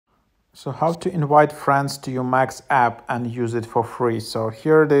So how to invite friends to Umax app and use it for free. So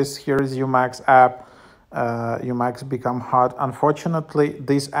here it is. Here is Umax app. Umax become hot. Unfortunately,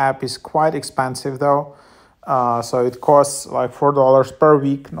 this app is quite expensive though. So it costs like $4 per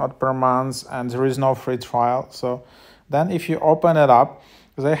week, not per month, and there is no free trial. So then if you open it up,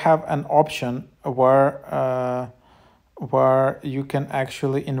 they have an option where you can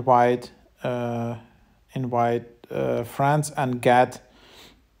actually invite friends and get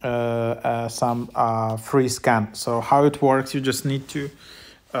some free scan. So how it works, you just need to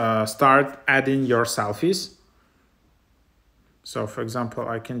start adding your selfies. So for example,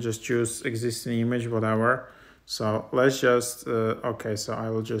 I can just choose existing image, whatever. So let's just, okay, so I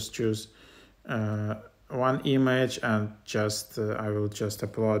will just choose one image and just, I will just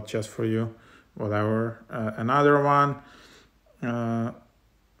upload just for you, whatever, another one. And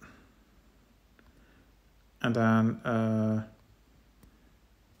then,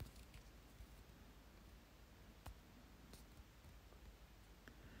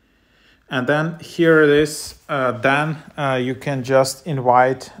 and then here it is. Then you can just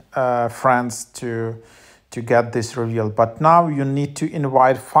invite friends to get this reveal. But now you need to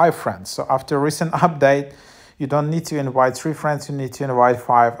invite 5 friends. So after recent update, you don't need to invite 3 friends. You need to invite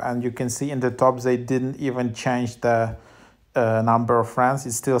 5. And you can see in the top they didn't even change the number of friends.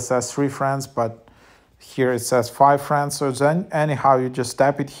 It still says 3 friends, but here it says 5 friends. So then anyhow, you just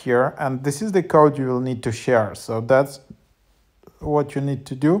tap it here, and this is the code you will need to share. So that's what you need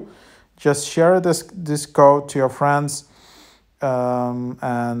to do. Just share this code to your friends,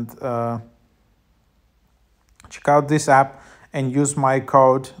 and check out this app and use my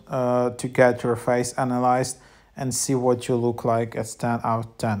code to get your face analyzed and see what you look like as 10 out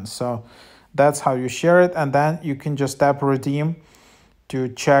of 10. So that's how you share it, and then you can just tap redeem to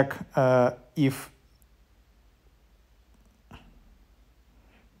check if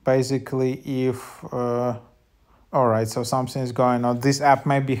all right, so something is going on. This app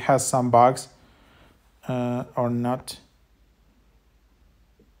maybe has some bugs or not.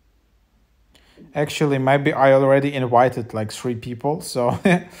 Actually, maybe I already invited like 3 people, so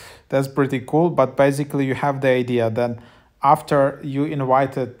that's pretty cool. But basically you have the idea. Then after you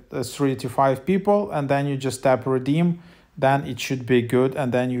invited 3 to 5 people, and then you just tap redeem, then it should be good,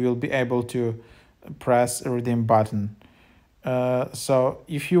 and then you will be able to press a redeem button. So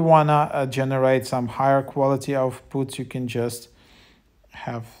if you wanna generate some higher quality outputs, you can just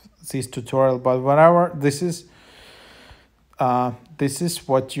have this tutorial. But whatever, this is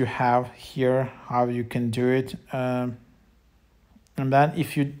what you have here, how you can do it. And then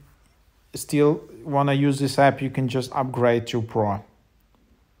if you still wanna use this app, you can just upgrade to Pro.